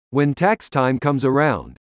When tax time comes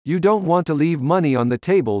around, you don't want to leave money on the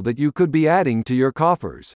table that you could be adding to your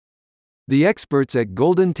coffers. The experts at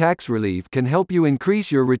Golden Tax Relief can help you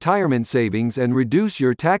increase your retirement savings and reduce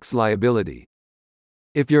your tax liability.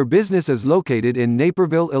 If your business is located in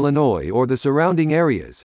Naperville, Illinois or the surrounding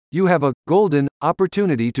areas, you have a golden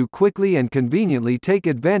opportunity to quickly and conveniently take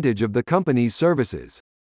advantage of the company's services.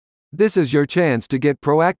 This is your chance to get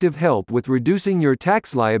proactive help with reducing your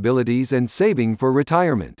tax liabilities and saving for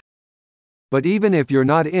retirement. But even if you're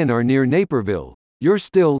not in or near Naperville, you're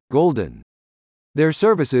still golden. Their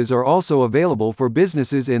services are also available for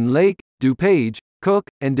businesses in Lake, DuPage, Cook,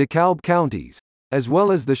 and DeKalb counties, as well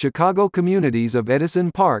as the Chicago communities of Edison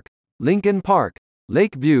Park, Lincoln Park,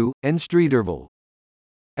 Lakeview, and Streeterville.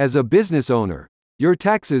 As a business owner, your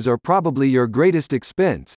taxes are probably your greatest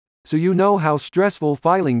expense, so you know how stressful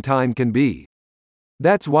filing time can be.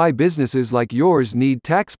 That's why businesses like yours need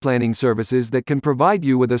tax planning services that can provide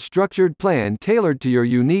you with a structured plan tailored to your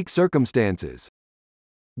unique circumstances.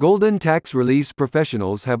 Golden Tax Relief's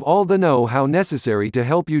professionals have all the know-how necessary to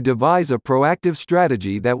help you devise a proactive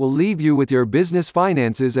strategy that will leave you with your business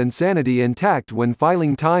finances and sanity intact when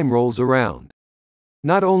filing time rolls around.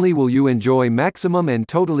 Not only will you enjoy maximum and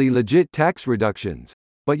totally legit tax reductions,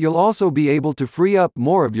 but you'll also be able to free up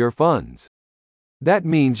more of your funds. That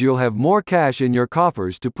means you'll have more cash in your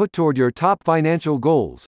coffers to put toward your top financial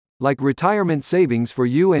goals, like retirement savings for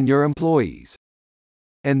you and your employees.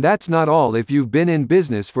 And that's not all. If you've been in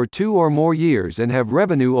business for 2 or more years and have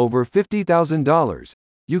revenue over $50,000,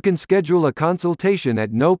 you can schedule a consultation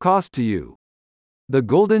at no cost to you. The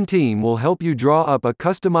Golden Team will help you draw up a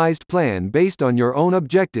customized plan based on your own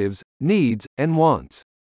objectives, needs, and wants.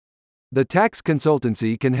 The tax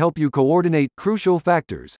consultancy can help you coordinate crucial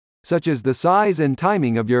factors, such as the size and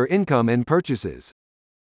timing of your income and purchases.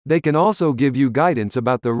 They can also give you guidance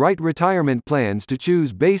about the right retirement plans to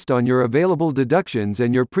choose based on your available deductions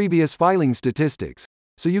and your previous filing statistics,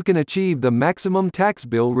 so you can achieve the maximum tax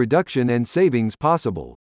bill reduction and savings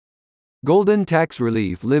possible. Golden Tax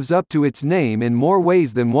Relief lives up to its name in more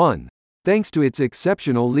ways than one, thanks to its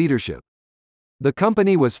exceptional leadership. The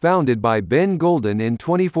company was founded by Ben Golden in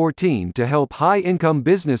 2014 to help high-income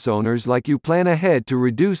business owners like you plan ahead to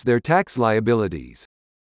reduce their tax liabilities.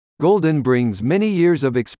 Golden brings many years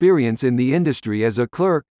of experience in the industry as a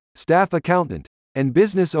clerk, staff accountant, and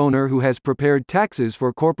business owner who has prepared taxes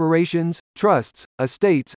for corporations, trusts,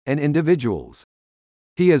 estates, and individuals.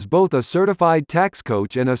 He is both a certified tax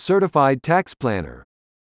coach and a certified tax planner.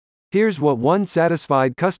 Here's what one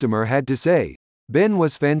satisfied customer had to say: "Ben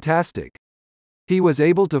was fantastic. He was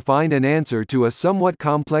able to find an answer to a somewhat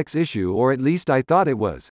complex issue, or at least I thought it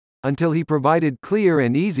was, until he provided clear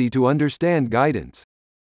and easy to understand guidance.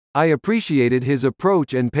 I appreciated his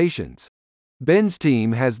approach and patience." Ben's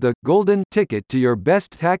team has the golden ticket to your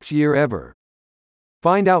best tax year ever.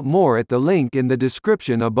 Find out more at the link in the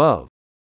description above.